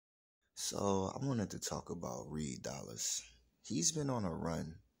So I wanted to talk about Reed Dollaz. He's been on a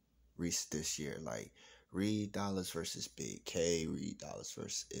run this year, like Reed Dollaz versus Big K, Reed Dollaz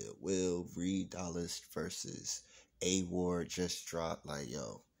versus Ill Will, Reed Dollaz versus A Ward just dropped. Like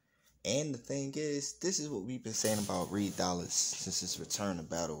yo, and the thing is, this is what we've been saying about Reed Dollaz since his return to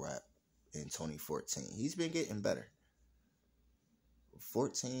battle rap in 2014. He's been getting better.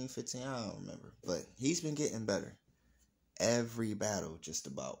 14, 15, I don't remember, but he's been getting better every battle just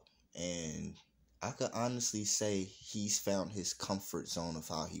about. And I could honestly say he's found his comfort zone of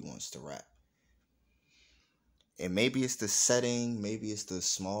how he wants to rap. And maybe it's the setting, maybe it's the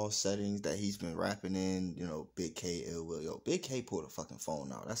small settings that he's been rapping in, you know, Big K, Ill Will. Yo, Big K pulled a fucking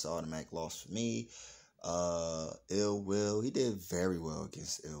phone out. That's an automatic loss for me. Ill Will, he did very well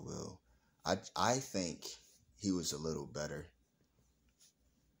against Ill Will. I think he was a little better.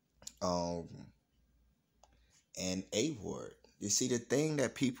 And A Ward. You see, the thing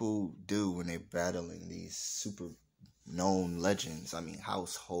that people do when they're battling these super known legends, I mean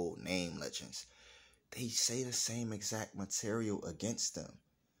household name legends, they say the same exact material against them.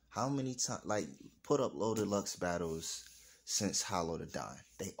 How many times, like, put up Low Deluxe battles since Hollow to Die.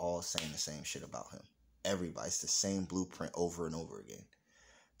 They all saying the same shit about him. Everybody, it's the same blueprint over and over again.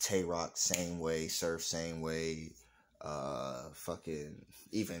 Tay Rock, same way. Surf, same way. Fucking,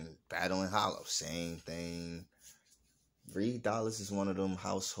 even battling Hollow, same thing. Reed Dollaz is one of them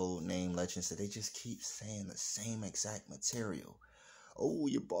household name legends that they just keep saying the same exact material. Oh,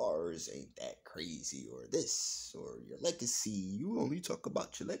 your bars ain't that crazy, or this, or your legacy. You only talk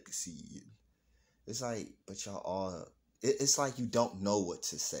about your legacy. It's like, but y'all all, it's like you don't know what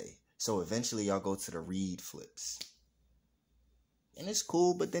to say. So eventually y'all go to the Reed flips. And it's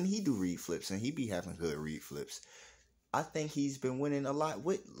cool, but then he do Reed flips, and he be having good Reed flips. I think he's been winning a lot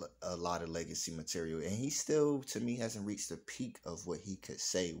with a lot of legacy material, and he still, to me, hasn't reached the peak of what he could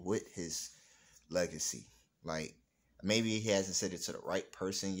say with his legacy. Like, maybe he hasn't said it to the right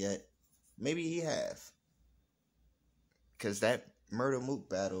person yet. Maybe he have. Because that Murder Mook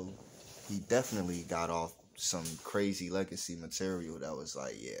battle, he definitely got off some crazy legacy material that was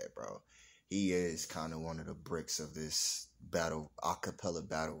like, yeah, bro, he is kind of one of the bricks of this battle, acapella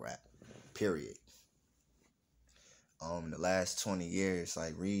battle rap, period. The last 20 years,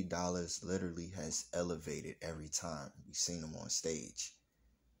 like, Reed Dollaz literally has elevated every time we've seen him on stage.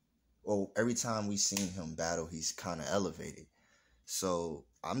 Well, every time we've seen him battle, he's kind of elevated. So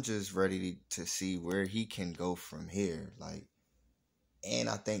I'm just ready to see where he can go from here. Like, and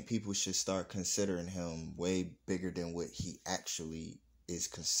I think people should start considering him way bigger than what he actually is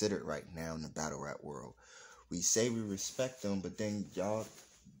considered right now in the battle rap world. We say we respect him, but then y'all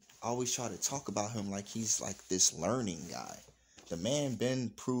always try to talk about him like he's like this learning guy. The man been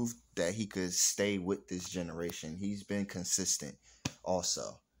proved that he could stay with this generation. He's been consistent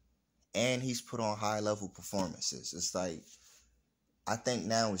also. And he's put on high level performances. It's like, I think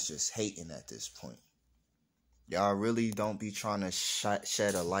now it's just hating at this point. Y'all really don't be trying to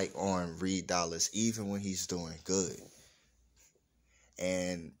shed a light on Reed Dollaz even when he's doing good.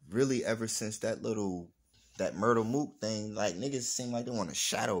 And really ever since that Murder Mook thing, like, niggas seem like they want to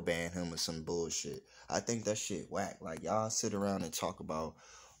shadow ban him or some bullshit. I think that shit whack. Like, y'all sit around and talk about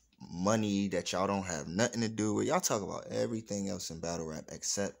money that y'all don't have nothing to do with. Y'all talk about everything else in battle rap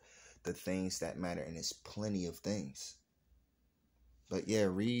except the things that matter, and it's plenty of things. But yeah,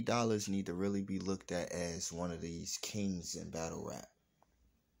 Reed Dollaz need to really be looked at as one of these kings in battle rap.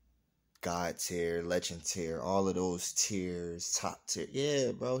 God tier, legend tier, all of those tiers, top tier.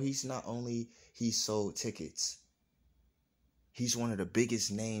 Yeah, bro, he's not only he sold tickets, he's one of the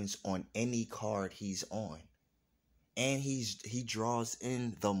biggest names on any card he's on. And he draws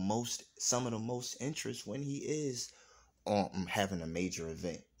in some of the most interest when he is on having a major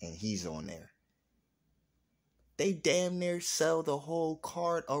event and he's on there. They damn near sell the whole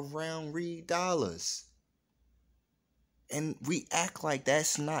card around Reed Dollaz. And we act like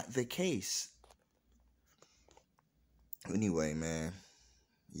that's not the case. Anyway, man.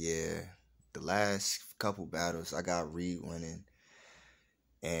 Yeah. The last couple battles, I got Reed winning.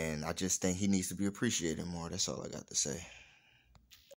 And I just think he needs to be appreciated more. That's all I got to say.